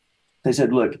They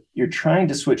said, look, you're trying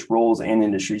to switch roles and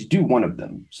industries, do one of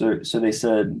them. So they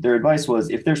said their advice was,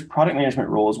 if there's product management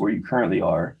roles where you currently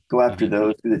are, go after Hmm.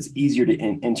 those because it's easier to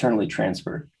internally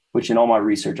transfer, which in all my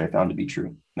research I found to be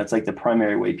true. That's like the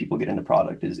primary way people get into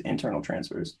product is internal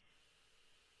transfers.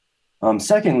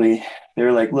 Secondly,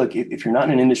 they're like, look, if you're not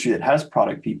in an industry that has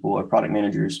product people or product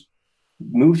managers,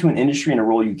 move to an industry and a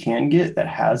role you can get that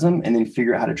has them, and then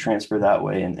figure out how to transfer that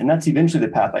way. And that's eventually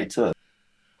the path I took.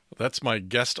 That's my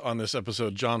guest on this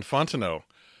episode, John Fontenot,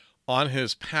 on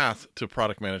his path to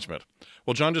product management.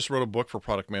 Well, John just wrote a book for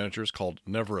product managers called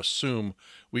Never Assume.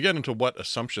 We get into what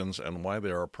assumptions and why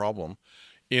they are a problem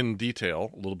in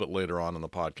detail a little bit later on in the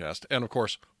podcast. And of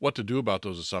course, what to do about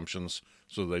those assumptions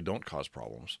so they don't cause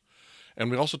problems. And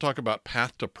we also talk about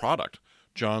Path to Product,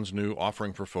 John's new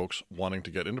offering for folks wanting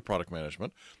to get into product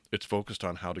management. It's focused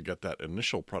on how to get that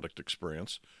initial product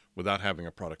experience without having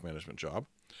a product management job.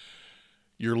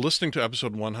 You're listening to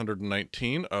episode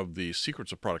 119 of the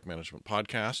Secrets of Product Management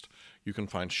podcast. You can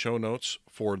find show notes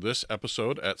for this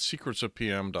episode at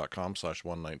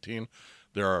secretsofpm.com/119.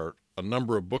 There are a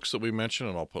number of books that we mentioned,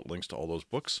 and I'll put links to all those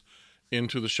books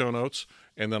into the show notes,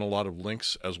 and then a lot of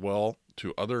links as well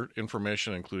to other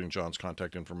information, including John's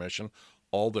contact information,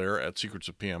 all there at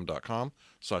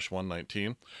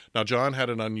secretsofpm.com/119. Now, John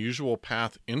had an unusual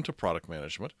path into product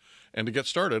management, and to get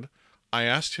started, I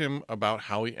asked him about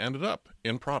how he ended up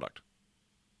in product.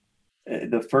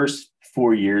 The first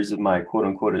 4 years of my quote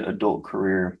unquote adult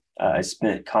career, I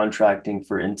spent contracting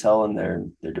for Intel and their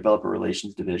developer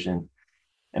relations division.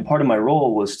 And part of my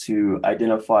role was to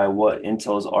identify what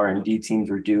Intel's R&D teams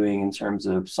were doing in terms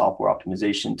of software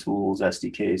optimization tools,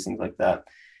 SDKs, things like that,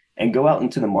 and go out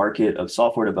into the market of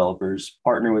software developers,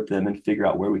 partner with them, and figure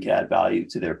out where we could add value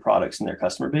to their products and their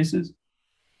customer bases.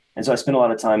 And so I spent a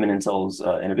lot of time in Intel's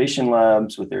innovation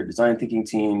labs with their design thinking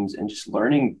teams and just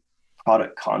learning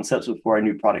product concepts before I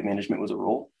knew product management was a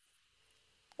role.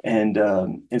 And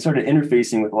started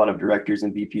interfacing with a lot of directors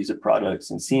and VPs of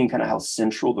products and seeing kind of how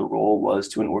central the role was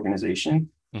to an organization.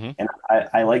 Mm-hmm. And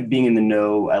I like being in the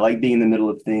know. I like being in the middle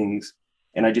of things.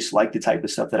 And I just like the type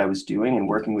of stuff that I was doing and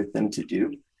working with them to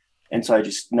do. And so I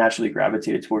just naturally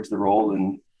gravitated towards the role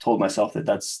and told myself that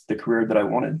that's the career that I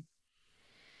wanted.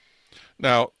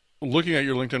 Now, looking at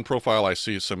your LinkedIn profile, I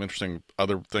see some interesting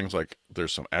other things like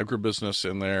there's some agribusiness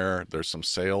in there, there's some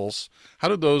sales. How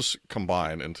did those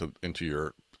combine into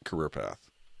your career path?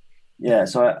 Yeah.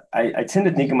 So I tend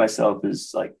to think of myself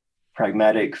as like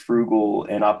pragmatic, frugal,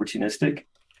 and opportunistic.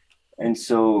 And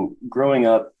so growing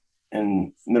up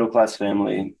in middle class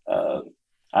family,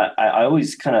 I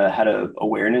always kind of had a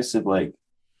awareness of like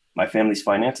my family's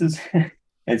finances.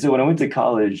 And so when I went to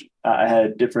college, I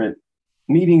had different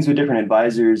meetings with different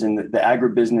advisors, and the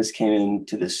agribusiness came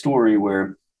into the story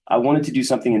where I wanted to do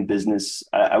something in business.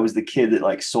 I was the kid that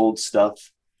like sold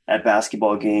stuff at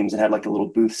basketball games and had like a little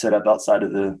booth set up outside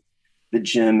of the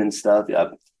gym and stuff.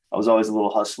 Yeah, I was always a little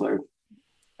hustler.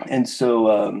 And so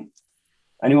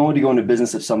I knew I wanted to go into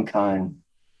business of some kind.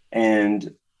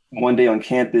 And one day on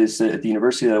campus at the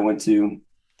university that I went to,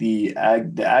 the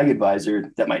ag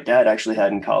advisor that my dad actually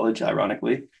had in college,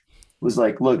 ironically, was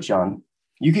like, look, John,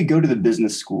 you could go to the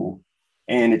business school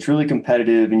and it's really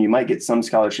competitive and you might get some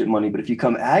scholarship money, but if you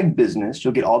come ag business,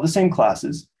 you'll get all the same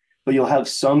classes, but you'll have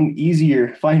some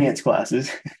easier finance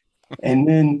classes and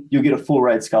then you'll get a full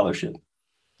ride scholarship.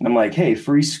 And I'm like, hey,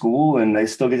 free school, and I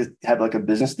still get to have like a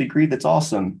business degree. That's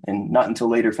awesome. And not until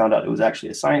later found out it was actually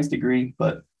a science degree,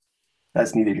 but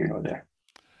that's neither here nor there.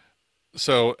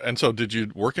 So did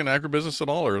you work in agribusiness at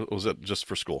all, or was it just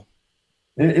for school?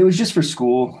 It was just for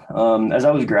school. As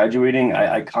I was graduating,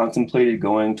 I contemplated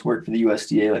going to work for the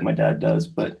USDA like my dad does,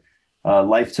 but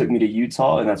life took me to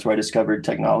Utah, and that's where I discovered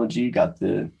technology, got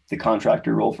the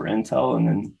contractor role for Intel, and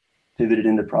then pivoted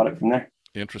into product from there.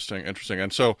 Interesting, interesting.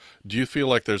 And so, do you feel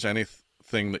like there's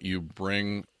anything that you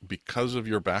bring because of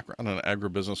your background in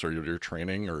agribusiness or your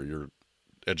training or your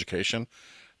education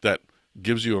that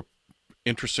gives you a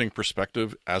interesting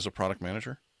perspective as a product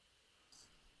manager?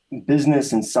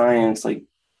 Business and science, like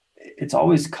it's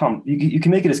always you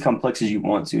can make it as complex as you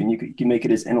want to, and you can make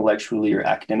it as intellectually or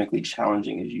academically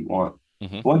challenging as you want.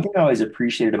 Hmm. One thing I always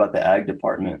appreciated about the ag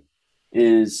department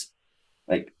is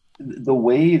like the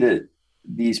way that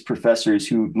these professors,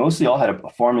 who mostly all had a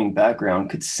farming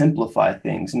background, could simplify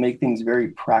things and make things very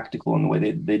practical in the way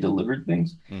they delivered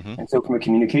things. Hmm. And so from a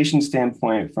communication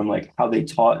standpoint, from like how they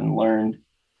taught and learned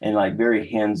and like very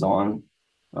hands-on,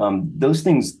 those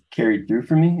things carried through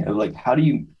for me of like how do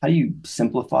you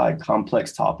simplify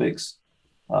complex topics,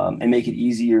 and make it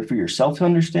easier for yourself to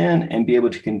understand and be able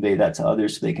to convey that to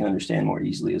others so they can understand more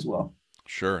easily as well.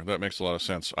 Sure, that makes a lot of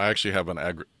sense. I actually have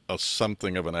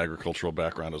something of an agricultural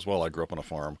background as well. I grew up on a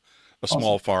farm, a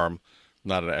small Awesome. farm,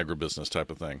 not an agribusiness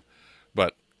type of thing.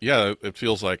 But yeah, it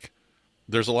feels like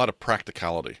there's a lot of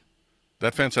practicality.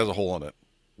 That fence has a hole in it.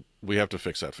 We have to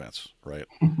fix that fence, right?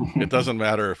 It doesn't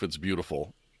matter if it's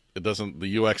beautiful. It doesn't.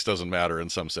 The UX doesn't matter in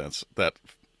some sense. That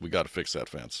we got to fix that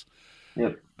fence.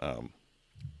 Yep. Um,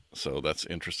 so that's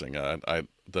interesting. That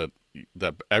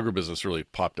that agribusiness really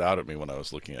popped out at me when I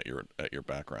was looking at your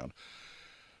background.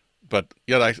 But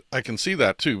yet I can see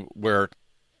that too, where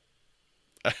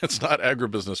it's not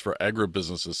agribusiness for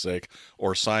agribusiness's sake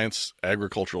or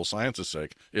agricultural science's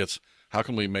sake. It's how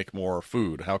can we make more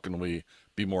food? How can we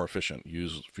be more efficient,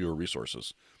 use fewer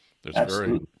resources? It's very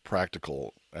Absolutely.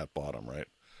 practical at bottom, right?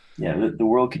 Yeah, the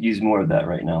world could use more of that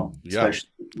right now, Yeah, especially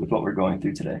with what we're going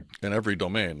through today. in every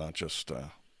domain, not just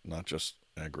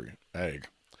ag.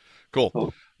 Cool.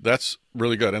 Oh, That's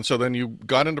really good. And so then you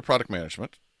got into product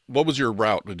management. What was your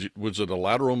route? Was it a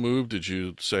lateral move? Did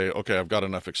you say, okay, I've got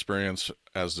enough experience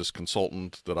as this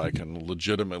consultant that I can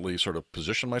legitimately sort of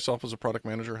position myself as a product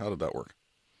manager? How did that work?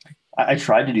 I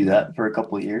tried to do that for a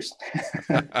couple of years.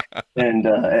 And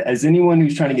as anyone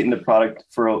who's trying to get into product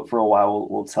for a while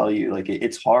will tell you, like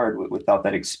it's hard without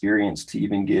that experience to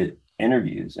even get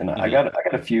interviews. And Mm-hmm. I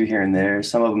got a few here and there.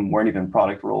 Some of them weren't even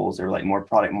product roles; they were like more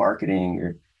product marketing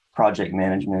or project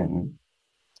management.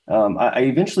 And I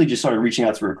eventually just started reaching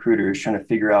out to recruiters, trying to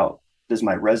figure out, does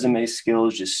my resume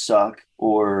skills just suck,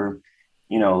 or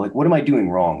like what am I doing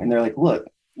wrong? And they're like, look,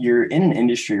 you're in an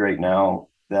industry right now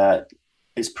that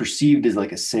is perceived as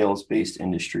like a sales based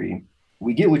industry.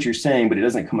 We get what you're saying, but it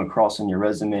doesn't come across in your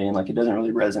resume, and like it doesn't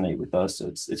really resonate with us. So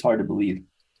it's hard to believe.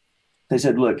 They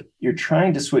said, look, you're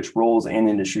trying to switch roles and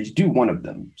industries, do one of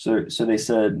them. So they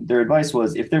said their advice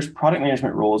was, if there's product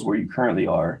management roles where you currently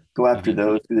are, go after Mm-hmm.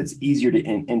 those because it's easier to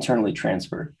internally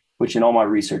transfer, which in all my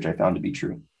research I found to be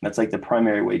true. That's like the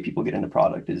primary way people get into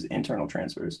product is internal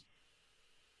transfers.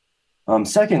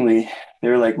 Secondly,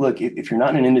 they're like, look, if you're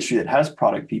not in an industry that has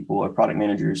product people or product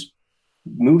managers,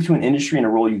 move to an industry and a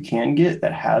role you can get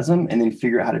that has them, and then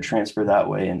figure out how to transfer that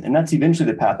way. And that's eventually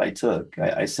the path I took.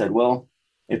 I said, well,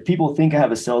 if people think I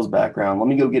have a sales background, let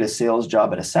me go get a sales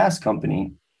job at a SaaS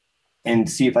company and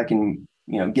see if I can,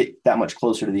 get that much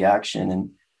closer to the action.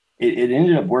 And it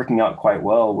ended up working out quite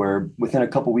well, where within a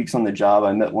couple of weeks on the job,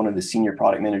 I met one of the senior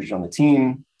product managers on the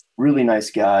team. Really nice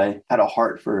guy, had a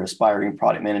heart for aspiring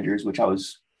product managers, which I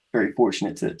was very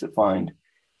fortunate to find.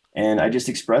 And I just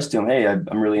expressed to him, hey,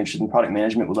 I'm really interested in product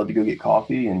management, would love to go get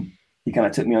coffee. And he kind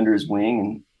of took me under his wing.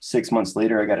 And 6 months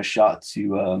later, I got a shot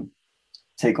to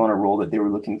take on a role that they were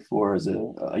looking for as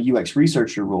a UX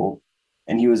researcher role.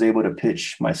 And he was able to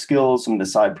pitch my skills, some of the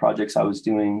side projects I was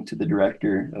doing to the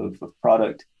director of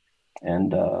product.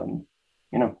 And,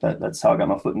 that's how I got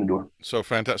my foot in the door. So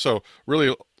fantastic. So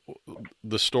really,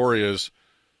 the story is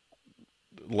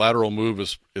lateral move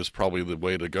is probably the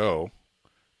way to go,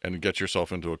 and get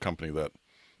yourself into a company that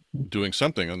doing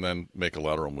something, and then make a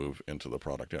lateral move into the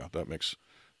product. Yeah, that's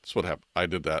what happened. I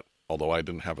did that. Although I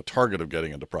didn't have a target of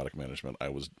getting into product management, I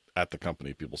was at the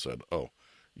company. People said, "Oh,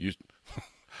 you,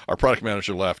 our product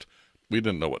manager left. We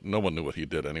didn't know what. No one knew what he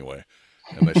did anyway."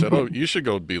 And they said, "Oh, you should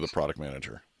go be the product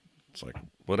manager." It's like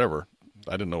whatever.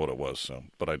 I didn't know what it was, so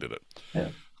but I did it. Yeah.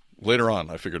 Later on,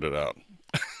 I figured it out.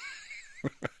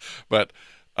 But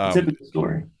um, Typical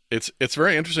story. it's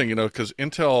very interesting, because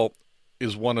Intel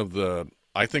is one of the.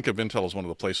 I think of Intel as one of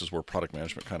the places where product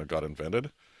management kind of got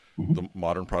invented. Mm-hmm. The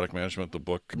modern product management, the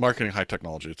book Marketing High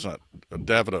Technology. It's not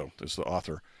Davido is the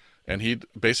author, and he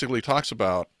basically talks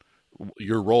about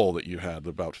your role that you had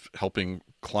about helping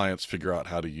clients figure out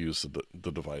how to use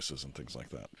the devices and things like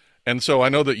that. And so I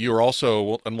know that you're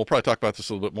also, and we'll probably talk about this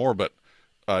a little bit more, but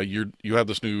you have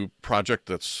this new project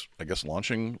that's, I guess,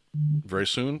 launching very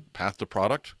soon, Path to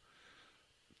Product.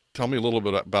 Tell me a little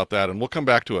bit about that, and we'll come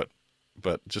back to it.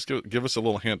 But just give us a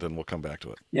little hint, and we'll come back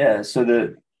to it. Yeah.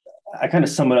 So I kind of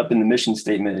sum it up in the mission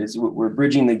statement is we're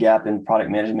bridging the gap in product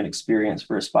management experience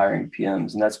for aspiring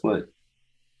PMs. And that's what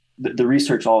the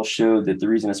research all showed, that the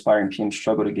reason aspiring PMs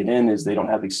struggle to get in is they don't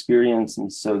have experience.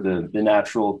 And so the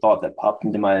natural thought that popped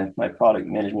into my product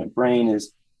management brain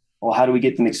is, well, how do we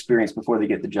get them experience before they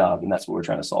get the job? And that's what we're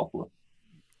trying to solve for.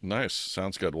 Nice,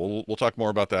 sounds good. We'll talk more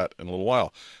about that in a little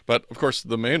while. But of course,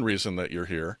 the main reason that you're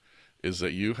here is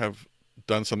that you have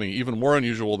done something even more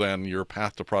unusual than your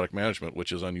path to product management,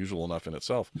 which is unusual enough in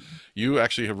itself. You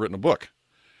actually have written a book.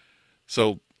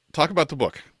 So talk about the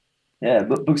book. Yeah,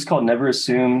 book's called Never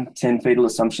Assume 10 Fatal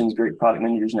Assumptions Great Product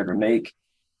Managers Never Make.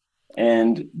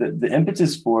 And the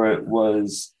impetus for it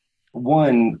was,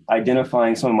 one,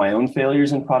 identifying some of my own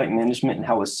failures in product management and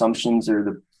how assumptions are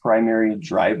the primary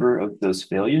driver of those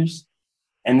failures.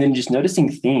 And then just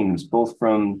noticing themes, both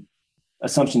from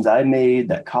assumptions I made,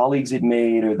 that colleagues had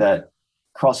made, or that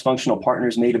cross-functional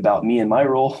partners made about me and my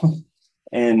role.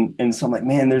 And so I'm like,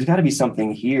 man, there's got to be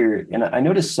something here. And I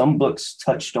noticed some books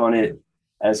touched on it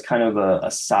as kind of a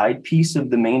side piece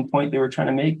of the main point they were trying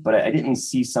to make, but I didn't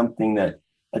see something that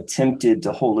attempted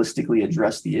to holistically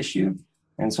address the issue.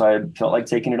 And so I felt like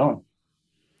taking it on.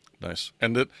 Nice.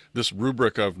 And this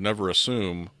rubric of never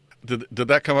assume, did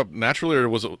that come up naturally, or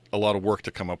was it a lot of work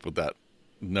to come up with that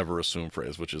never assume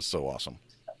phrase, which is so awesome?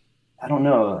 I don't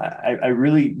know. I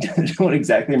really don't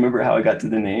exactly remember how I got to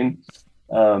the name.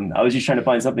 I was just trying to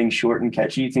find something short and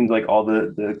catchy. It seems like all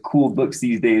the cool books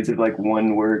these days have like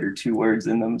one word or two words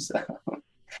in them. So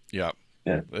Yeah.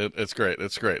 yeah, It's great.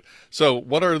 It's great. So,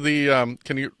 what are the?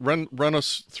 Can you run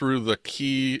us through the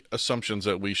key assumptions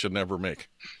that we should never make,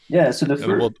 yeah. So the and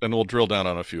first we'll drill down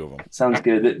on a few of them. sounds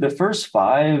good. The first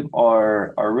five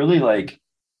are really like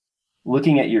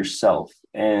looking at yourself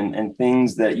and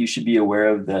things that you should be aware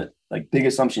of, that like big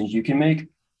assumptions you can make,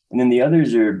 and then the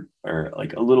others are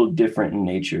like a little different in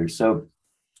nature. So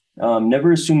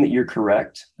never assume that you're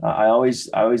correct. I always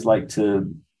like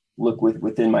to look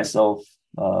within myself,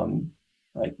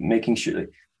 like making sure that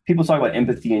people talk about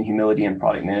empathy and humility and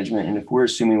product management, and if we're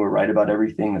assuming we're right about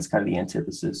everything, that's kind of the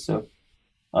antithesis. So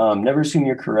never assume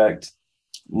you're correct.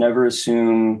 Never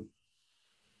assume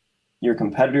your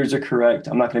competitors are correct.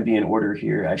 I'm not going to be in order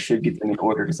here. I should get them in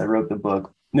order because I wrote the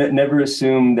book. Never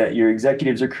assume that your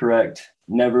executives are correct.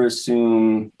 Never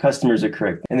assume customers are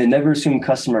correct. And then never assume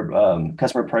customer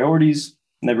priorities.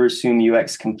 Never assume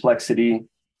UX complexity.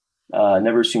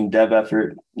 Never assume dev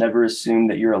effort. Never assume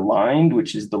that you're aligned,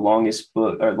 which is the longest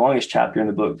book or the longest chapter in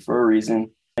the book for a reason.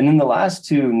 And then the last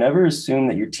two, never assume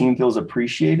that your team feels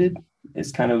appreciated.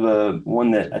 It's kind of a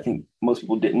one that I think most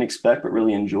people didn't expect but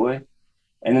really enjoy.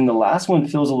 And then the last one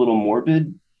feels a little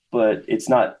morbid, but it's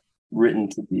not written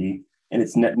to be. And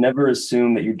it's never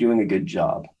assume that you're doing a good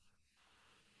job.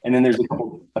 And then there's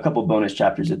a couple bonus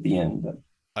chapters at the end.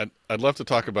 But I'd love to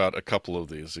talk about a couple of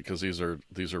these because these are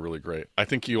really great. I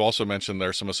think you also mentioned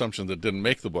there's some assumptions that didn't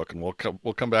make the book, and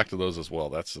we'll come back to those as well.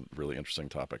 That's a really interesting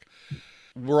topic.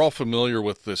 We're all familiar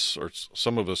with this, or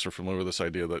some of us are familiar with this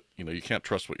idea that you can't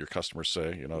trust what your customers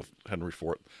say. Henry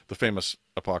Ford, the famous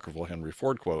apocryphal Henry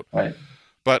Ford quote. right.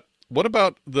 But what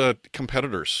about the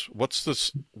competitors? What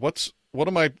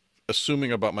am I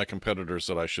assuming about my competitors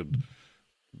that I should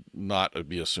not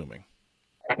be assuming?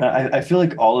 I feel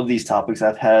like all of these topics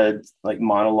I've had like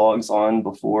monologues on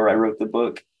before I wrote the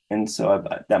book. And so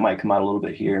that might come out a little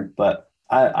bit here. But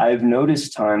I've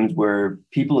noticed times where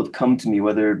people have come to me,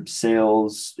 whether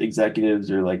sales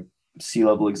executives or like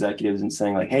C-level executives, and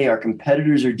saying like, hey, our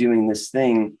competitors are doing this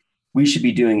thing. We should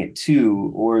be doing it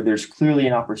too. Or there's clearly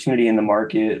an opportunity in the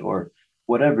market or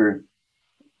whatever.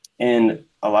 And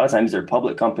a lot of times they're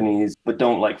public companies, but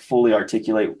don't like fully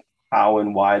articulate how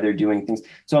and why they're doing things.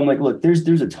 So I'm like, look, there's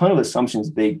a ton of assumptions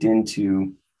baked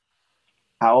into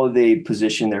how they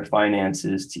position their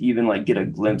finances to even like get a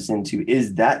glimpse into,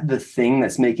 is that the thing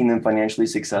that's making them financially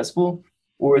successful?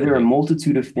 Or are there a Mm-hmm.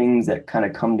 multitude of things that kind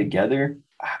of come together?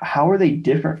 How are they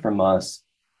different from us?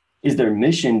 Is their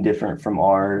mission different from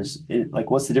ours? Like,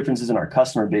 what's the differences in our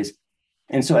customer base?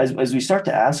 And so as we start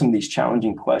to ask some of these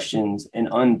challenging questions and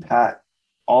unpack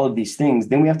all of these things,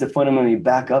 then we have to fundamentally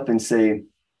back up and say,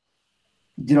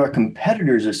 did our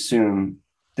competitors assume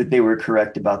that they were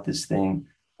correct about this thing?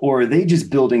 Or are they just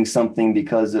building something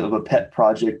because of a pet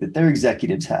project that their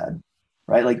executives had,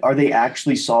 right? Like, are they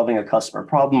actually solving a customer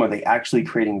problem? Are they actually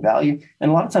creating value?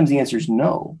 And a lot of times the answer is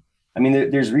no. I mean,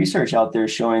 there's research out there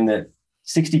showing that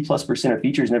 60+% of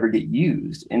features never get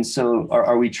used. And so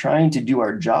are we trying to do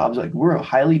our jobs? Like, we're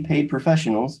highly paid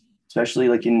professionals, especially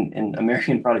like in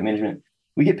American product management.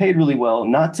 We get paid really well,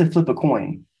 not to flip a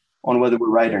coin on whether we're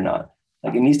right or not.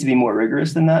 Like, it needs to be more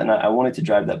rigorous than that. And I wanted to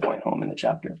drive that point home in the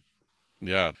chapter.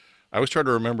 Yeah, I always try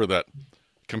to remember that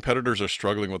competitors are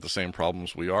struggling with the same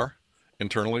problems we are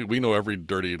internally. We know every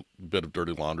dirty bit of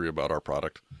dirty laundry about our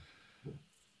product,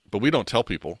 but we don't tell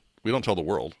people. We don't tell the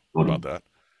world about that.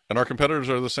 And our competitors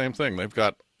are the same thing. They've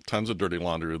got tons of dirty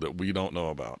laundry that we don't know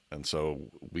about, and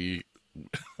so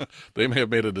they may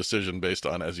have made a decision based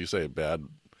on, as you say, bad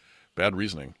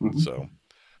reasoning. Mhm. So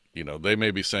they may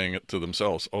be saying it to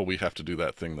themselves, oh, we have to do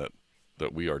that thing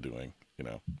that we are doing.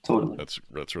 Totally.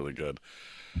 That's really good.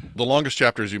 The longest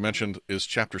chapter, as you mentioned, is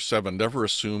chapter 7. Never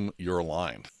assume you're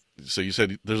aligned. So you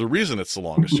said there's a reason it's the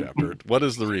longest chapter. What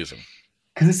is the reason?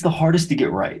 Because it's the hardest to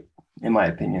get right, in my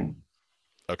opinion.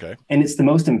 Okay. And it's the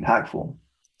most impactful.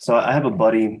 So I have a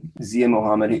buddy, Zia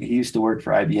Mohammed. He used to work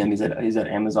for IBM. He's at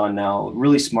Amazon now.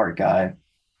 Really smart guy.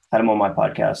 had him on my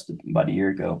podcast about a year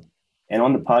ago. And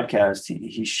on the podcast,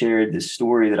 he shared this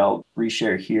story that I'll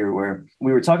reshare here, where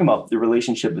we were talking about the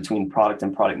relationship between product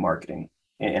and product marketing.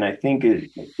 And I think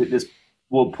this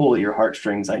will pull at your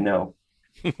heartstrings, I know.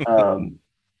 Um,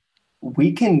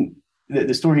 we can,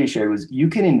 the story he shared was, you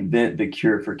can invent the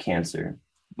cure for cancer,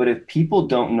 but if people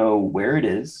don't know where it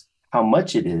is, how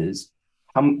much it is,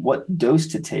 what dose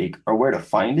to take, or where to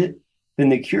find it, then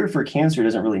the cure for cancer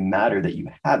doesn't really matter that you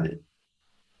have it,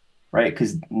 right?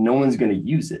 Because no one's going to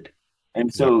use it. And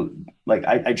Yep. so, like,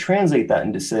 I translate that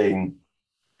into saying,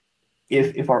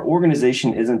 if our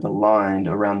organization isn't aligned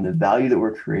around the value that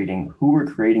we're creating, who we're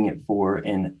creating it for,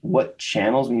 and what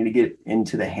channels we need to get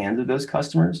into the hands of those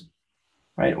customers,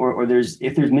 right? Or if there's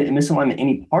misalignment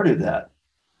any part of that,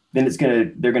 then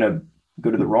they're gonna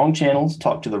go to the wrong channels,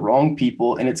 talk to the wrong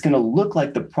people, and it's gonna look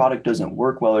like the product doesn't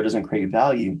work well or doesn't create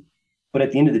value. But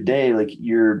at the end of the day, like,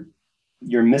 your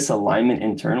misalignment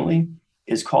internally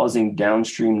is causing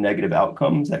downstream negative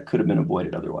outcomes that could have been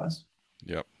avoided otherwise.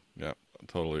 Yep. Yep. I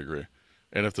totally agree.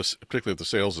 And particularly if the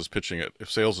sales is pitching it,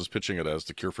 if sales is pitching it as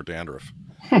the cure for dandruff,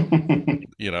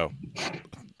 you know,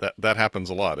 that happens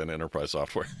a lot in enterprise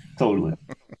software. Totally.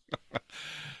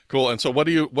 Cool. And so what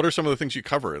are some of the things you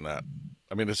cover in that?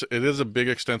 I mean, it is a big,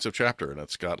 extensive chapter, and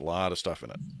it's got a lot of stuff in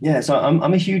it. Yeah, so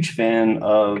I'm a huge fan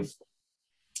of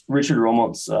Richard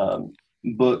Romont's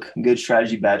book, Good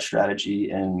Strategy, Bad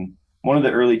Strategy, and one of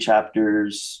the early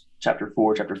chapters, chapter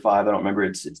 4, chapter 5, I don't remember.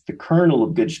 It's the kernel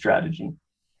of good strategy,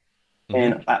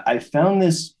 Mm-hmm. and I found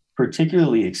this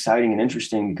particularly exciting and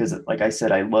interesting because, like I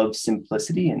said, I love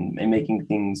simplicity and making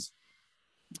things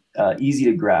easy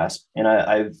to grasp. And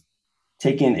I've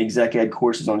taken exec ed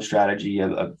courses on strategy.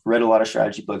 I've read a lot of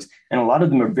strategy books, and a lot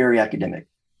of them are very academic.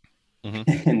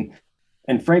 Mm-hmm. and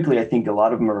and frankly, I think a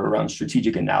lot of them are around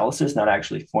strategic analysis, not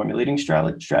actually formulating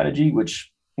strategy,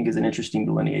 which I think is an interesting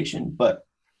delineation. But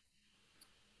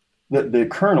the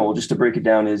kernel, just to break it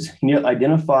down, is you need to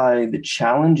identify the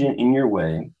challenge in your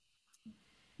way.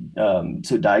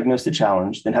 So diagnose the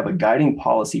challenge, then have a guiding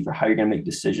policy for how you're going to make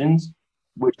decisions,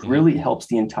 which Mm-hmm. really helps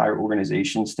the entire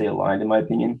organization stay aligned, in my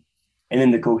opinion. And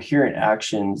then the coherent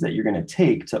actions that you're going to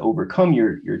take to overcome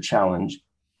your challenge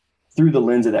through the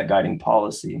lens of that guiding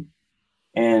policy.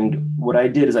 And what I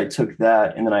did is I took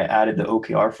that and then I added the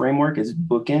OKR framework as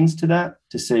bookends to that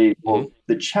to say, Mm-hmm. well,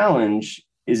 the challenge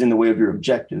is in the way of your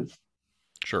objective,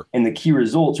 Sure. and the key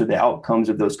results are the outcomes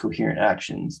of those coherent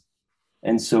actions.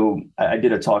 And so I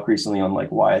did a talk recently on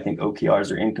like why I think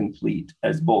OKRs are incomplete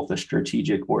as both a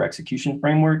strategic or execution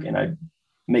framework. And I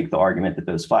make the argument that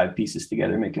those 5 pieces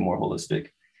together make it more holistic.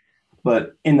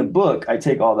 But in the book, I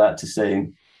take all that to say,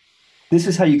 this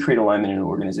is how you create alignment in an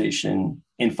organization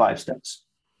in 5 steps.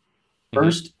 Mm-hmm.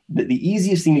 First, the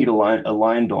easiest thing to get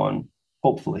aligned on,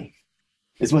 hopefully,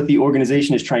 is what the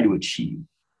organization is trying to achieve.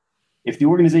 If the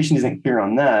organization isn't clear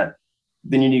on that,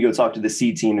 then you need to go talk to the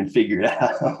C team and figure it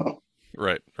out.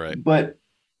 Right. Right. But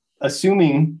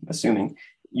assuming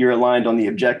you're aligned on the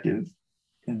objective,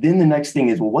 then the next thing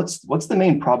is, well, what's the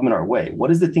main problem in our way? What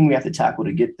is the thing we have to tackle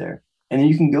to get there? And then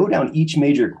you can go down each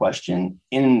major question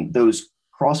in those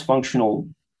cross-functional,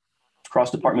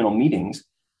 cross-departmental meetings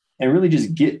and really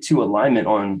just get to alignment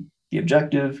on the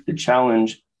objective, the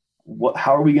challenge,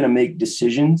 how are we going to make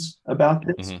decisions about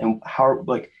this? Mm-hmm. And how,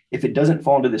 like, if it doesn't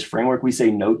fall into this framework, we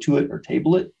say no to it or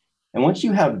table it. And once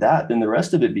you have that, then the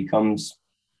rest of it becomes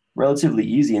relatively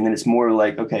easy. And then it's more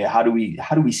like, okay, how do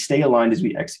we stay aligned as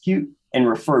we execute and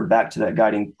refer back to that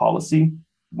guiding policy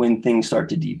when things start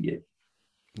to deviate?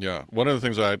 Yeah. One of the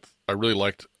things I really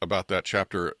liked about that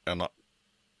chapter and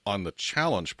on the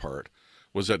challenge part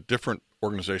was that different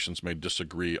organizations may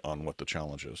disagree on what the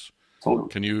challenge is. Totally.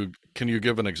 Can you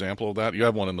give an example of that? You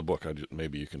have one in the book.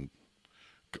 Maybe you can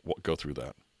go through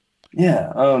that.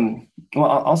 Yeah.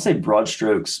 Well, I'll say broad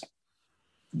strokes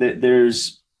that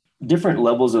there's different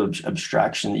levels of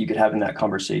abstraction that you could have in that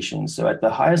conversation. So at the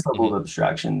highest level Mm-hmm. of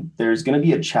abstraction, there's going to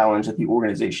be a challenge that the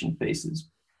organization faces,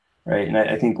 right? And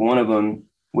I think one of them,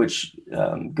 which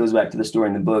goes back to the story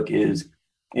in the book, is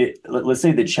let's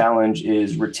say the challenge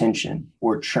is retention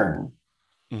or churn,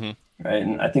 Mm-hmm. right?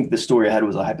 And I think the story I had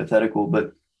was a hypothetical,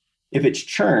 but if it's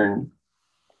churn,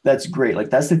 that's great. Like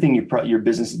that's the thing your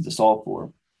business is to solve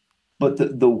for.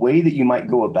 But the way that you might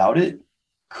go about it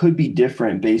could be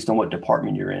different based on what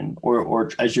department you're in, or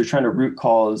as you're trying to root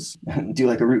cause, do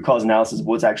like a root cause analysis of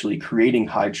what's actually creating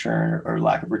high churn or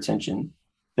lack of retention.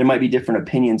 There might be different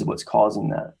opinions of what's causing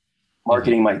that. Mm-hmm.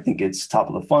 Marketing might think it's top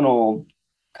of the funnel.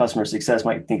 Customer success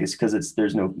might think it's because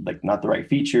there's no, like, not the right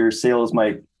feature. Sales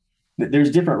might,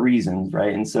 there's different reasons,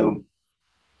 right? And so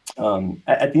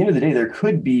at the end of the day, there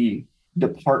could be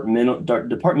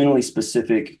departmentally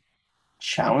specific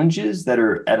challenges that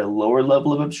are at a lower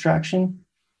level of abstraction.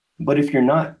 But if you're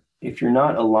not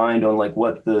aligned on like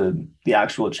what the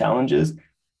actual challenge is,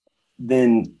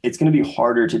 then it's going to be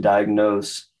harder to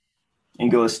diagnose and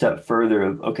go a step further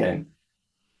of, okay,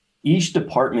 each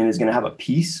department is going to have a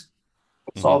piece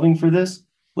of Hmm. solving for this.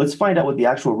 Let's find out what the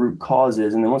actual root cause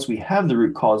is. And then once we have the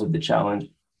root cause of the challenge,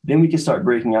 then we can start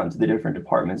breaking out into the different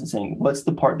departments and saying, what's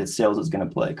the part that sales is going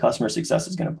to play, customer success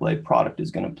is going to play, product is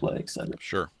going to play, et cetera.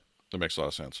 Sure, that makes a lot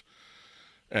of sense.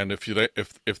 And if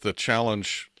the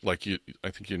challenge, like you, I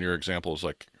think in your example is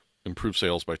like improve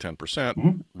sales by 10%,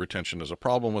 Mm-hmm. retention is a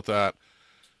problem with that.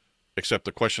 Except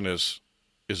the question is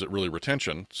it really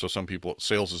retention? So some people,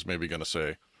 sales is maybe going to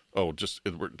say, oh,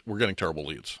 we're getting terrible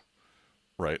leads,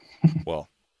 right? Well,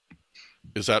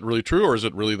 is that really true, or is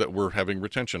it really that we're having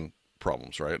retention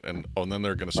problems, right? And then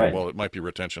they're going to say, Right. well, it might be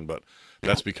retention, but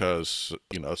that's because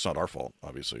it's not our fault,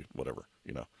 obviously, whatever.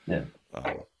 Yeah.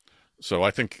 Um, so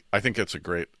I think it's a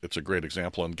great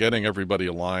example, and getting everybody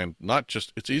aligned. Not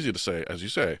just it's easy to say, as you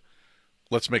say,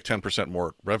 let's make 10%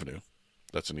 more revenue.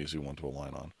 That's an easy one to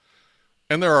align on.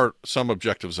 And there are some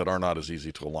objectives that are not as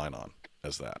easy to align on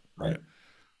as that, Right. right?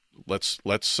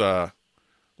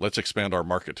 Let's expand our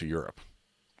market to Europe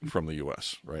from the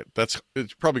U.S., right?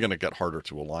 It's probably going to get harder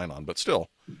to align on, but still,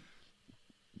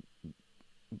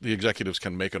 the executives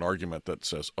can make an argument that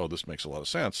says, "Oh, this makes a lot of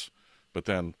sense," but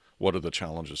then what are the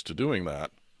challenges to doing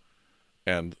that?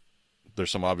 And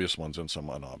there's some obvious ones and some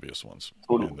unobvious ones,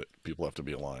 Totally. and that people have to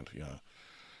be aligned. Yeah,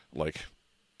 like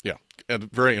yeah, and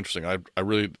very interesting. I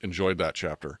really enjoyed that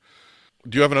chapter.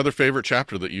 Do you have another favorite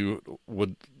chapter that you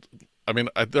would? I mean,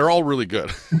 they're all really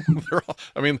good.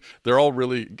 They're all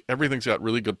really. Everything's got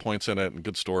really good points in it and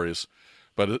good stories.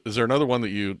 But is there another one that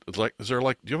you like? Is there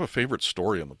like? Do you have a favorite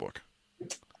story in the book? Yeah,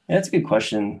 that's a good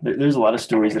question. There's a lot of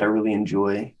stories that I really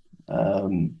enjoy.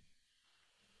 Um,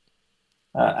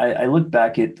 I look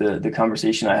back at the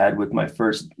conversation I had with my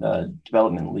first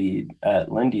development lead at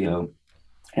Lendio.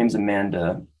 Her name's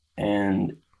Amanda,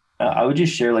 and I would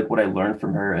just share like what I learned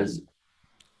from her as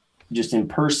just in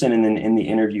person, and then in the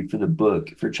interview for the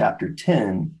book for chapter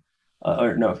 10,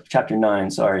 or no, chapter 9,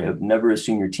 sorry, of never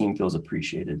assume your team feels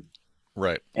appreciated.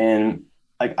 Right. And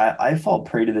like I fall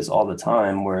prey to this all the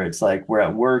time where it's like we're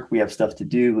at work, we have stuff to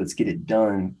do, let's get it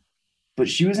done. But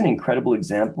she was an incredible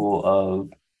example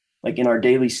of like in our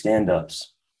daily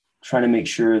stand-ups, trying to make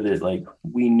sure that like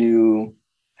we knew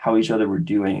how each other were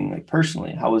doing, like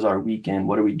personally, how was our weekend?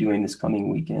 What are we doing this coming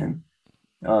weekend?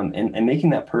 And making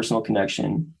that personal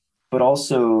connection, but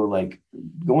also like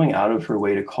going out of her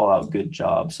way to call out good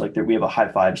jobs. Like there, we have a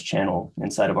high fives channel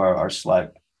inside of our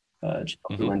Slack channel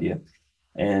for Mm-hmm. Lindia,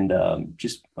 and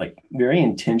just like very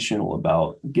intentional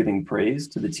about giving praise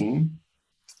to the team.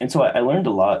 And so I learned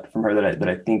a lot from her that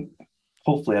I think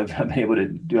hopefully I've been able to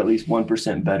do at least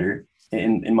 1% better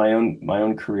in my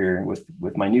own career with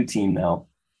my new team now.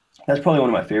 That's probably one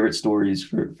of my favorite stories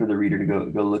for the reader to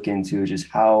go look into, is just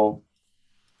how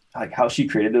like how she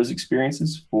created those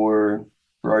experiences for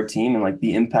our team, and like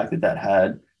the impact that that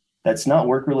had. That's not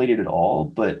work related at all,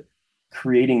 but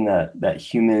creating that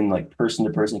human like person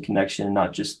to person connection,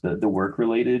 not just the work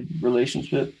related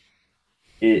relationship.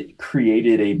 It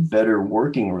created a better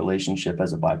working relationship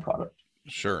as a byproduct.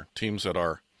 Sure. Teams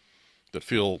that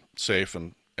feel safe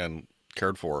and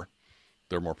cared for,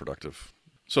 they're more productive.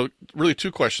 So really,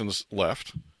 two questions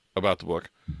left about the book.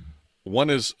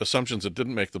 One is assumptions that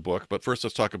didn't make the book, but first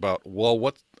let's talk about, well,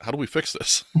 what? How do we fix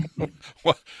this?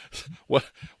 what what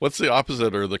what's the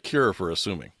opposite or the cure for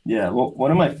assuming? Yeah, well, one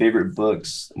of my favorite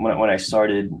books when I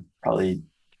started probably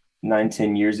 9,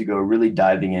 10 years ago, really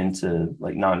diving into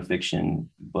like nonfiction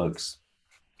books,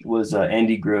 was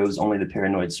Andy Grove's Only the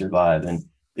Paranoid Survive. And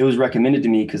it was recommended to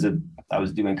me because I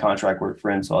was doing contract work for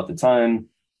him. So at the time,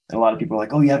 and a lot of people were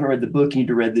like, oh, you haven't read the book, you need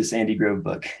to read this Andy Grove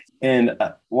book. And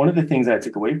one of the things that I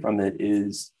took away from it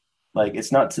is like,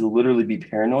 it's not to literally be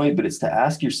paranoid, but it's to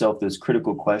ask yourself those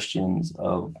critical questions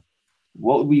of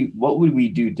what would we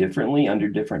do differently under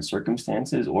different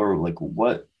circumstances, or like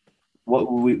what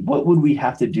would we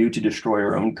have to do to destroy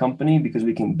our own company because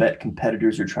we can bet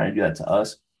competitors are trying to do that to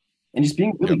us, and just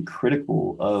being Yep. really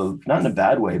critical of, not in a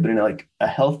bad way, but in like a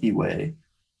healthy way,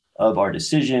 of our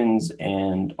decisions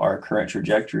and our current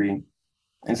trajectory.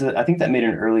 And so I think that made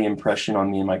an early impression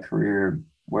on me in my career,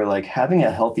 where like having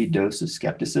a healthy dose of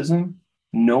skepticism,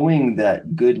 knowing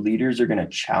that good leaders are going to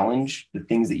challenge the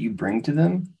things that you bring to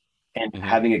them, and Hmm.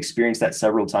 having experienced that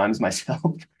several times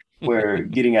myself, where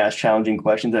getting asked challenging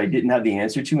questions that I didn't have the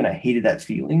answer to, and I hated that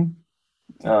feeling.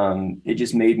 It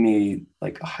just made me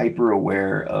like hyper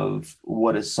aware of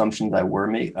what assumptions I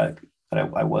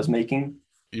was making.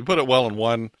 You put it well in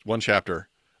one chapter.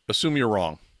 Assume you're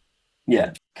wrong.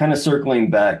 Yeah, kind of circling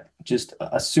back, just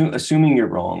assuming you're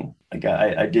wrong. Like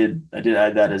I did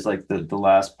add that as like the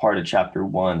last part of chapter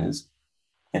one is,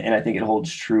 and I think it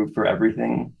holds true for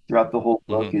everything throughout the whole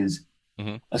book Mm-hmm. is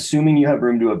Mm-hmm. assuming you have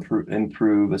room to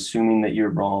improve, assuming that you're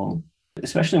wrong,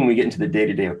 especially when we get into the day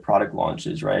to day of product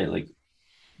launches, right? Like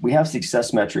we have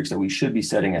success metrics that we should be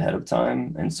setting ahead of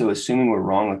time. And so assuming we're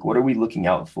wrong, like what are we looking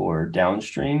out for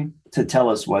downstream to tell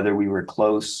us whether we were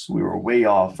close, we were way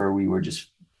off, or we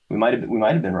might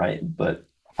have been right, but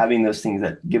having those things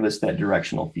that give us that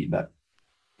directional feedback.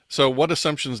 So, what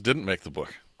assumptions didn't make the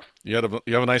book? You have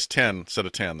a nice 10 set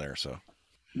of 10 there. So,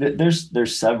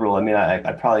 There's several. I mean,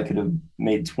 I probably could have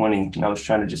made 20, and I was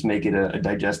trying to just make it a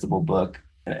digestible book.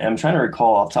 And I'm trying to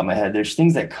recall off the top of my head. There's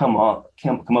things that come up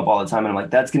all the time, and I'm like,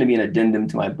 that's going to be an addendum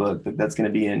to my book. That's going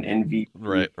to be an NV.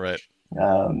 right, right.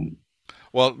 Um,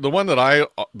 Well, the one that I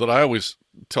always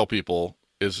tell people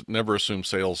is never assume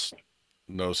sales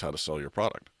knows how to sell your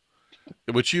product,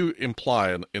 which you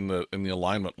imply in the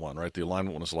alignment one, right? The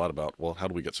alignment one is a lot about, well, how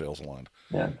do we get sales aligned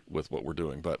yeah, with what we're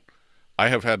doing? But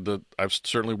I've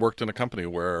certainly worked in a company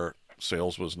where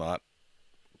sales was not.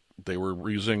 They were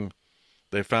using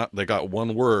they got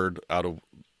one word out of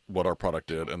what our product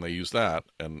did, and they used that,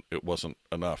 and it wasn't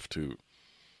enough to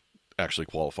actually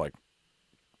qualify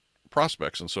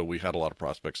prospects, and so we had a lot of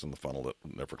prospects in the funnel that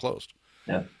never closed.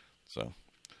 yeah, So,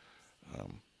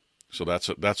 um, so that's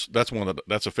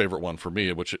that's a favorite one for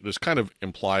me, which is kind of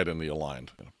implied in the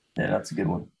aligned. yeah. That's a good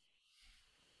one.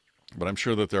 But I'm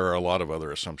sure that there are a lot of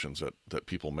other assumptions that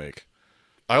people make.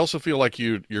 I also feel like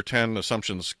your 10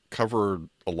 assumptions cover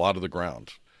a lot of the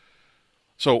ground.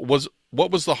 So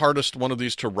what was the hardest one of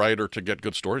these to write or to get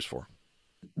good stories for?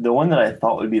 The one that I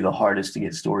thought would be the hardest to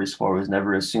get stories for was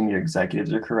never assume your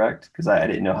executives are correct because I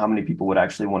didn't know how many people would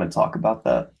actually want to talk about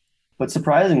that. But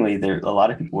surprisingly, there a lot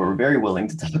of people were very willing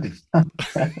to talk about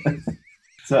that.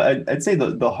 So I'd say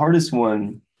the hardest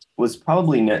one was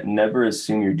probably never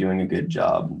assume you're doing a good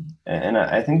job. And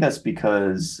I think that's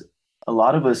because a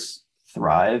lot of us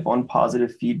thrive on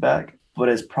positive feedback. But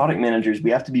as product managers,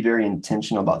 we have to be very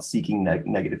intentional about seeking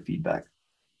negative feedback.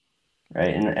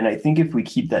 Right. And I think if we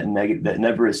keep that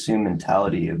never assume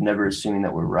mentality of never assuming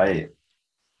that we're right,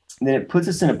 then it puts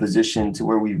us in a position to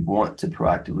where we want to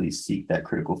proactively seek that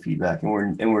critical feedback. And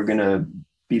we're gonna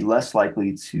be less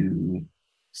likely to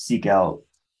seek out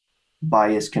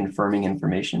bias confirming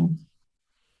information.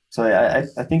 So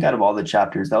I think out of all the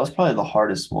chapters, that was probably the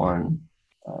hardest one.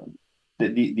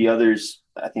 The others,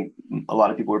 I think a lot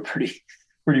of people were pretty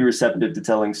receptive to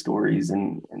telling stories,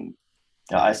 and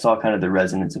I saw kind of the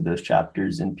resonance of those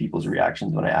chapters and people's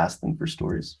reactions when I asked them for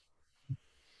stories.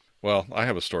 Well, I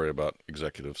have a story about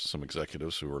some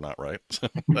executives who were not right.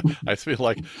 I feel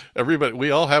like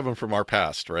we all have them from our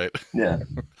past, right? Yeah,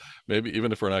 Maybe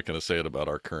even if we're not going to say it about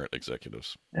our current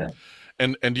executives. yeah.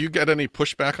 And do you get any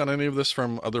pushback on any of this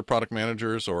from other product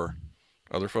managers or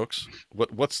other folks?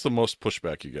 What's the most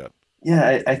pushback you get?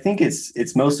 Yeah, I think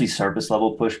it's mostly surface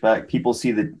level pushback. People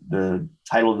see the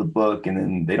title of the book and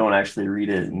then they don't actually read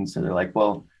it, and so they're like,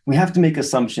 "Well, we have to make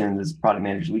assumptions as product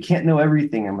managers. We can't know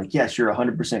everything." I'm like, "Yes, you're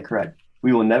 100% correct.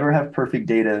 We will never have perfect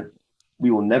data.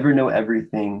 We will never know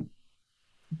everything."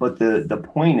 But the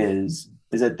point is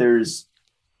that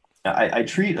I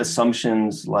treat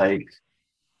assumptions like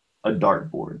a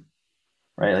dartboard,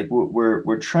 right? Like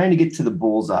we're trying to get to the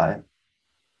bullseye,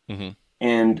 Mm-hmm.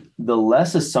 and the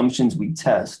less assumptions we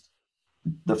test,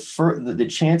 the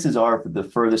chances are the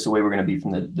furthest away we're going to be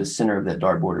from the center of that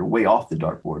dartboard or way off the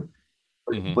dartboard.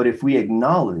 Mm-hmm. But if we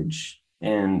acknowledge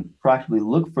and practically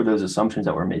look for those assumptions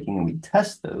that we're making and we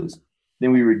test those,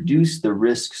 then we reduce the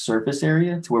risk surface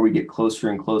area to where we get closer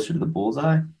and closer to the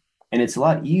bullseye. And it's a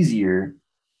lot easier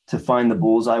to find the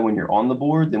bullseye when you're on the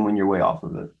board than when you're way off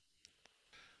of it.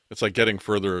 It's like getting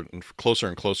further and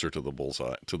closer to the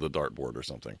bullseye, to the dartboard or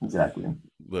something. Exactly.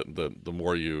 The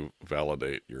more you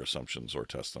validate your assumptions or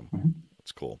test them, Mm-hmm.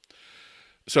 it's cool.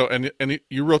 So and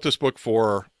you wrote this book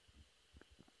for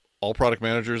all product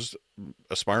managers,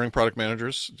 aspiring product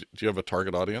managers. Do you have a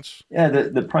target audience? Yeah,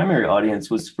 the primary audience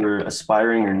was for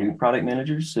aspiring or new product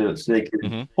managers, so they could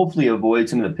Mm-hmm. hopefully avoid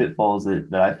some of the pitfalls that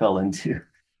I fell into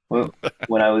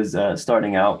when I was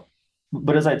starting out.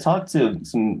 But as I talked to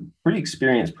some pretty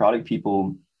experienced product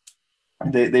people,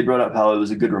 they brought up how it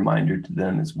was a good reminder to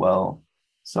them as well.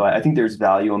 So I think there's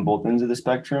value on both ends of the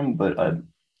spectrum, but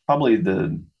probably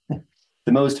the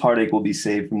most heartache will be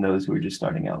saved from those who are just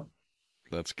starting out.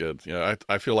 That's good. Yeah,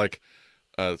 I feel like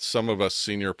some of us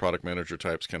senior product manager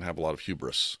types can have a lot of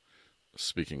hubris,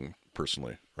 speaking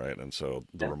personally, right? And so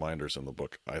the Yeah. reminders in the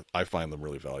book, I find them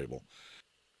really valuable.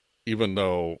 Even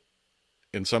though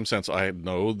in some sense, I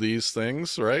know these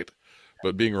things, right?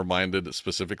 But being reminded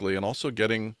specifically, and also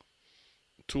getting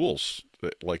tools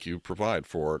that, like you provide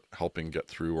for helping get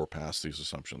through or past these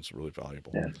assumptions, really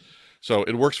valuable. Yeah. So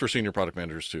it works for senior product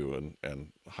managers too,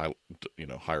 and high,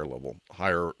 higher level,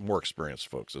 higher, more experienced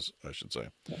folks, as I should say.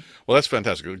 Well, that's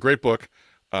fantastic. A great book.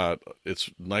 It's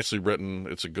nicely written.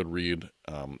 It's a good read,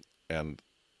 and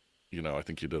I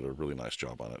think you did a really nice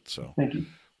job on it. So Thank you.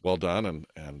 well done,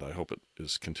 and I hope it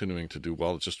is continuing to do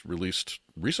well. It's just released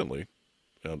recently.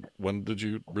 When did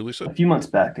you release it? A few months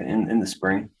back in the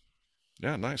spring.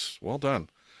 Yeah, nice. Well done.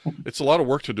 It's a lot of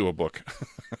work to do a book.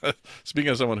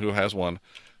 Speaking as someone who has one,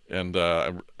 and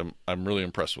I'm really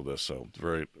impressed with this. So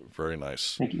very very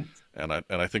nice, Thank you. and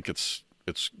I think it's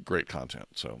great content.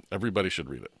 So everybody should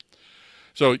read it.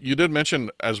 So you did mention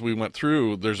as we went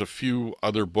through, there's a few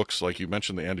other books, like you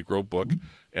mentioned the Andy Grove book,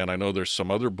 and I know there's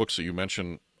some other books that you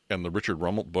mentioned, and the Richard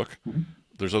Rummelt book. Mm-hmm.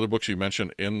 There's other books you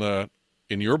mentioned in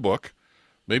your book.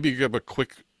 Maybe you give a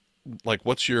quick, like,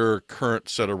 what's your current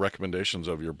set of recommendations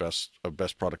of your best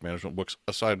product management books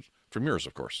aside from yours,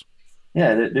 of course.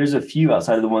 Yeah, there's a few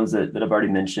outside of the ones that I've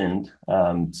already mentioned.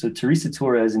 So Teresa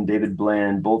Torres and David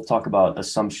Bland both talk about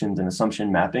assumptions and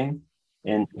assumption mapping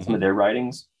in some Mm-hmm. of their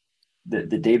writings. The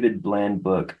David Bland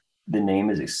book, the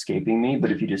name is escaping me,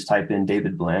 but if you just type in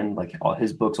David Bland, like all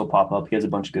his books will pop up. He has a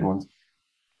bunch of good ones.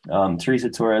 Teresa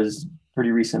Torres, pretty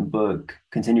recent book,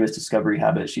 Continuous Discovery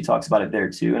Habits. She talks about it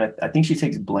there too. And I think she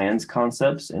takes Bland's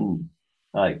concepts and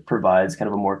provides kind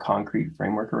of a more concrete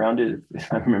framework around it,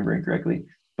 if I'm remembering correctly.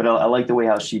 But I like the way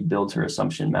how she builds her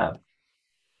assumption map.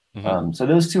 Mm-hmm. So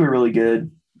those two are really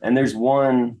good. And there's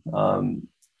one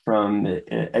from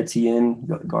Etienne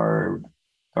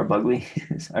Garbugly.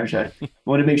 I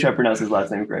want to make sure I pronounce his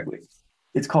last name correctly.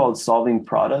 It's called Solving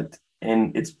Product,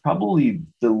 and it's probably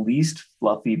the least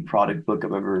fluffy product book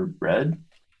I've ever read,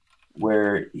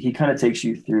 where he kind of takes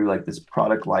you through like this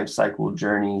product life cycle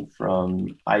journey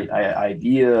from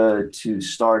idea to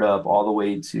startup all the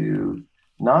way to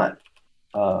not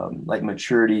like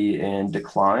maturity and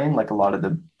decline, like a lot of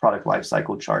the product life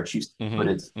cycle charts used to, but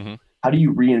it's Mm-hmm. Mm-hmm. how do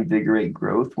you reinvigorate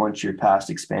growth once you're past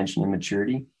expansion and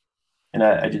maturity? And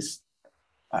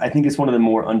I think it's one of the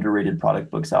more underrated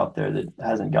product books out there that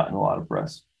hasn't gotten a lot of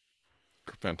press.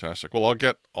 Fantastic. Well,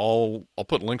 I'll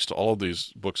put links to all of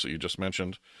these books that you just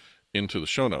mentioned into the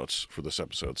show notes for this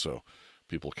episode, so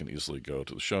people can easily go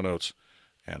to the show notes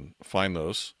and find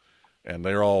those. And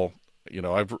they're all,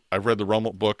 I've read the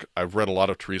Rummelt book. I've read a lot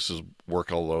of Teresa's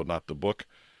work, although not the book.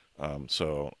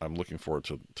 So I'm looking forward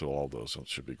to all of those. It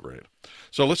should be great.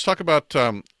 So let's talk about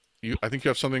you. I think you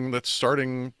have something that's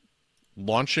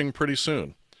launching pretty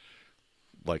soon,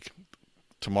 like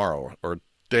tomorrow or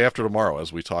day after tomorrow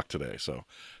as we talk today. So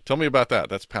tell me about that.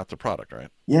 That's Path to Product, right?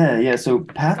 Yeah. So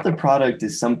Path to Product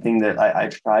is something that I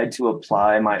tried to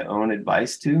apply my own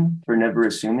advice to for never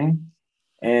assuming.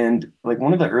 And like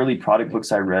one of the early product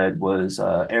books I read was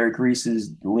Eric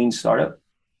Ries's Lean Startup.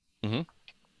 Mm-hmm.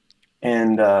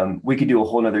 And we could do a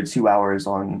whole nother 2 hours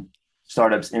on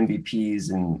startups,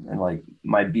 MVPs, and like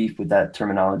my beef with that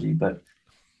terminology. But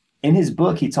in his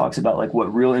book, he talks about like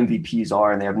what real MVPs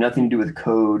are, and they have nothing to do with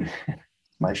code.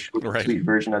 My short, Right. sweet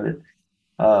version of it.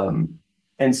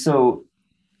 And so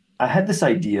I had this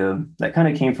idea that kind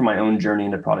of came from my own journey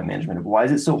into product management of why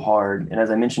is it so hard? And as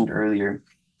I mentioned earlier,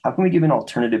 how can we give an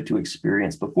alternative to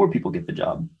experience before people get the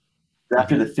job?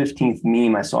 After Mm-hmm. the 15th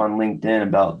meme I saw on LinkedIn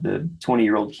about the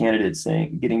 20-year-old candidate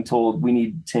getting told we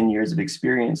need 10 years of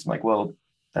experience, I'm like, well,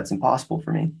 that's impossible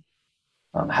for me.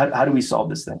 How do we solve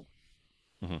this thing?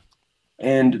 Mm-hmm.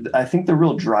 And I think the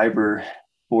real driver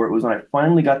for it was when I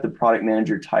finally got the product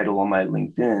manager title on my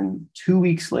LinkedIn. 2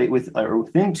 weeks late,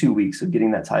 within 2 weeks of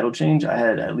getting that title change, I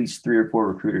had at least 3 or 4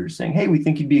 recruiters saying, "Hey, we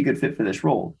think you'd be a good fit for this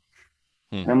role."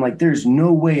 Hmm. And I'm like, "There's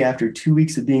no way after 2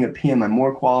 weeks of being a PM, I'm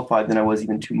more qualified than I was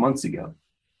even 2 months ago.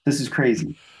 This is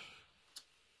crazy."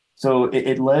 So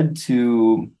it led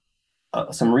to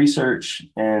some research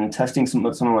and testing some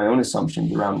of my own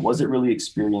assumptions around was it really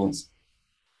experience.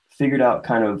 Figured out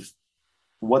kind of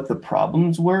what the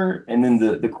problems were. And then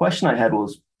the question I had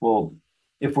was, well,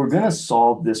 if we're going to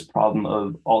solve this problem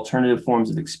of alternative forms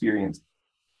of experience,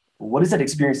 what does that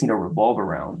experience need to revolve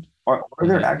around? Are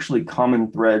there Mm-hmm. actually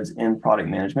common threads in product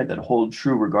management that hold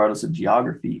true regardless of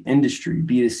geography, industry,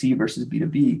 B2C versus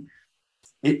B2B?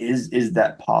 Is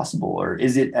that possible? Or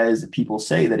is it, as people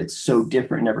say, that it's so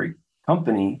different in every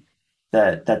company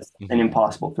that's an Mm-hmm.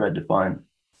 impossible thread to find?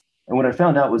 And what I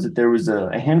found out was that there was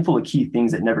a handful of key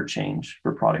things that never change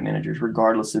for product managers,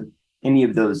 regardless of any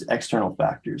of those external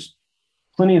factors.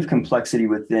 Plenty of complexity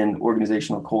within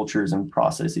organizational cultures and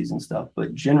processes and stuff,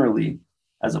 but generally,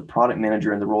 as a product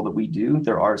manager in the role that we do,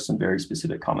 there are some very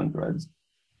specific common threads.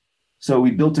 So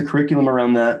we built a curriculum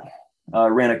around that,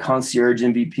 ran a concierge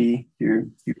MVP.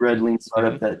 If you've read Lean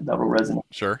Startup, that will resonate.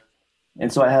 Sure.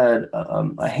 And so I had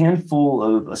a handful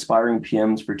of aspiring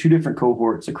PMs for two different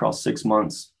cohorts across 6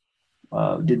 months.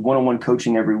 Did one-on-one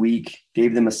coaching every week,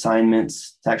 gave them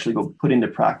assignments to actually go put into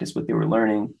practice what they were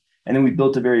learning. And then we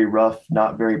built a very rough,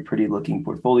 not very pretty looking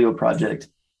portfolio project.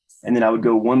 And then I would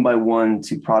go one by one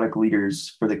to product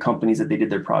leaders for the companies that they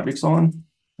did their projects on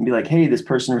and be like, hey, this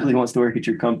person really wants to work at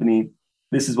your company.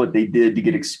 This is what they did to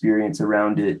get experience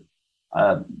around it.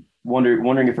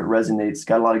 Wondering if it resonates.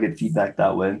 Got a lot of good feedback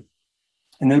that way.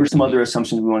 And there were some other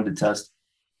assumptions we wanted to test.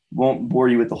 Won't bore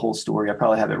you with the whole story. I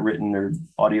probably have it written or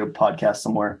audio podcast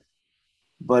somewhere.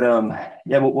 But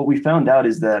what we found out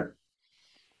is that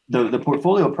the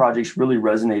portfolio projects really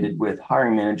resonated with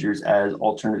hiring managers as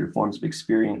alternative forms of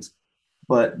experience.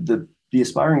 But the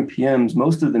aspiring PMs,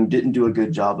 most of them didn't do a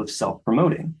good job of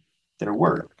self-promoting their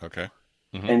work. Okay.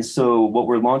 Mm-hmm. And so what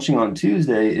we're launching on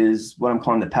Tuesday is what I'm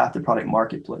calling the Path to Product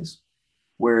Marketplace,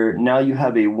 where now you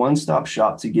have a one-stop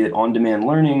shop to get on-demand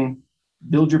learning,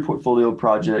 build your portfolio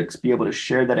projects, be able to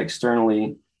share that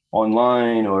externally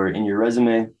online or in your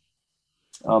resume.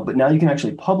 But now you can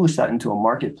actually publish that into a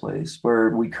marketplace where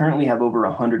we currently have over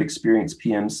 100 experienced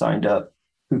PMs signed up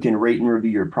who can rate and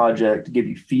review your project, give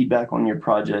you feedback on your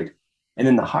project. And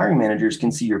then the hiring managers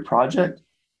can see your project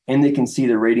and they can see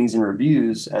the ratings and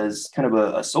reviews as kind of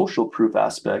a social proof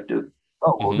aspect of,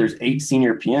 oh, well, there's 8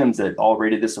 senior PMs that all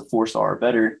rated this a 4-star or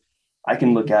better. I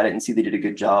can look at it and see they did a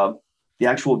good job. The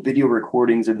actual video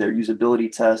recordings of their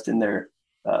usability test and their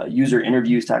user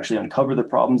interviews to actually uncover the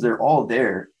problems, they're all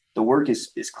there. The work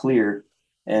is clear.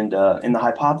 And the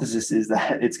hypothesis is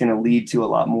that it's going to lead to a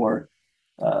lot more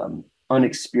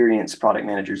unexperienced product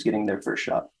managers getting their first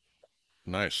shot.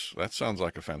 Nice. That sounds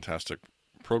like a fantastic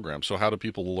program. So how do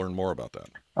people learn more about that?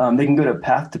 They can go to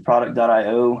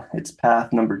path2product.io. It's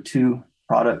path number 2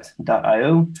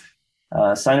 product.io.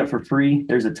 Sign up for free.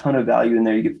 There's a ton of value in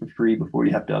there you get for free before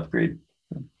you have to upgrade.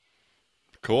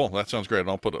 Cool. That sounds great. And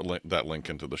I'll put that link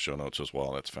into the show notes as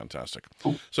well. That's fantastic.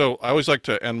 Cool. So I always like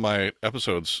to end my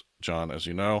episodes, John, as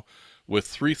you know, with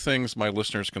 3 things my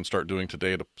listeners can start doing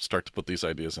today to start to put these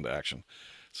ideas into action.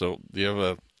 So do you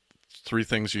have 3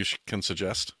 things you can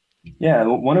suggest? Yeah.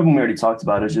 One of them we already talked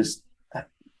about is just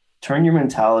turn your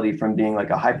mentality from being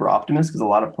like a hyper optimist, because a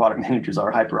lot of product managers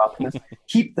are hyper optimists.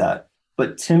 Keep that,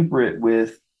 but temper it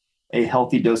with a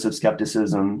healthy dose of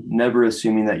skepticism, never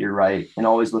assuming that you're right, and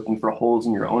always looking for holes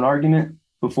in your own argument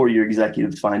before your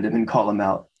executives find them and call them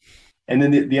out. And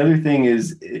then the other thing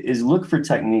is look for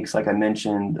techniques. Like I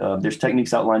mentioned, there's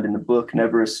techniques outlined in the book,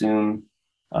 never assume.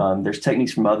 There's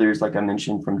techniques from others, like I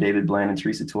mentioned, from David Bland and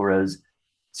Teresa Torres,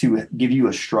 to give you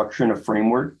a structure and a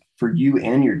framework for you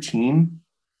and your team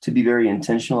to be very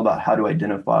intentional about how to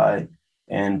identify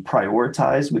and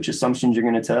prioritize which assumptions you're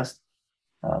going to test.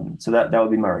 So that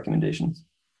would be my recommendations.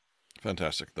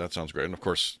 Fantastic. That sounds great. And of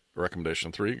course,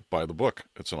 recommendation 3, buy the book.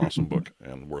 It's an awesome book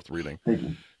and worth reading. Thank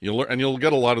you. You'll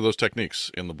get a lot of those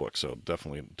techniques in the book. So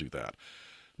definitely do that.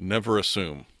 Never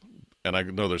assume. And I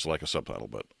know there's like a subtitle,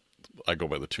 but I go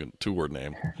by the two-word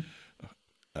name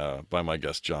by my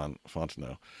guest, John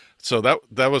Fontenot. So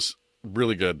that was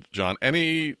really good, John.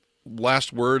 Any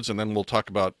last words, and then we'll talk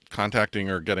about contacting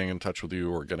or getting in touch with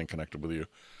you or getting connected with you?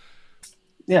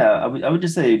 Yeah, I would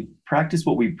just say practice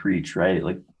what we preach, right?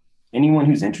 Like anyone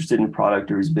who's interested in product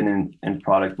or who's been in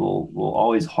product will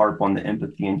always harp on the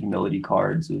empathy and humility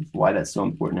cards of why that's so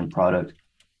important in product.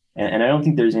 And I don't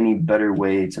think there's any better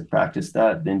way to practice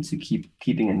that than to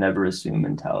keeping a never assume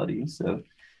mentality. So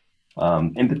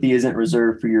empathy isn't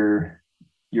reserved for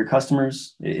your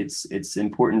customers. It's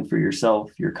important for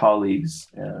yourself, your colleagues,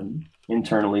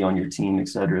 internally on your team, et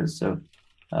cetera. So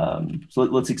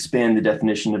let's expand the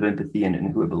definition of empathy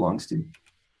and who it belongs to.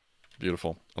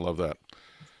 Beautiful. I love that.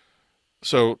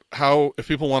 So if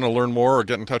people want to learn more or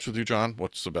get in touch with you, John,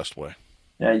 what's the best way?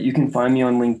 Yeah, you can find me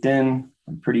on LinkedIn.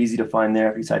 I'm pretty easy to find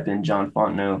there if you type in John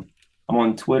Fontenot. I'm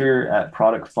on Twitter at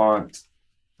Product Font.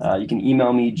 You can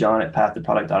email me,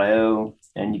 john@pathtoproduct.io.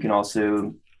 And you can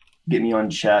also get me on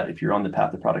chat if you're on the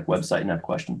Path to Product website and have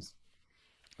questions.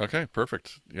 Okay,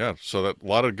 perfect. Yeah, so that a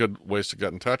lot of good ways to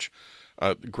get in touch.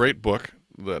 Great book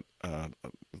that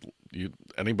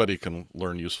anybody can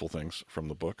learn useful things from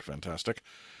the book. Fantastic.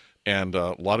 And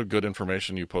a lot of good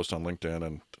information you post on LinkedIn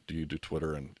and you do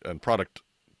Twitter and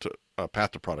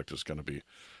Path to Product is going to be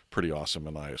pretty awesome.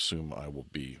 And I assume I will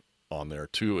be on there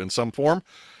too in some form.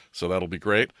 So that'll be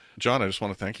great. John, I just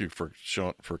want to thank you for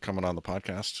coming on the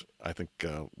podcast. I think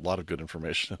a lot of good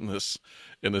information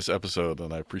in this episode,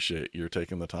 and I appreciate your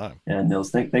taking the time. And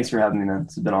Nils, thanks for having me, man.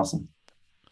 It's been awesome.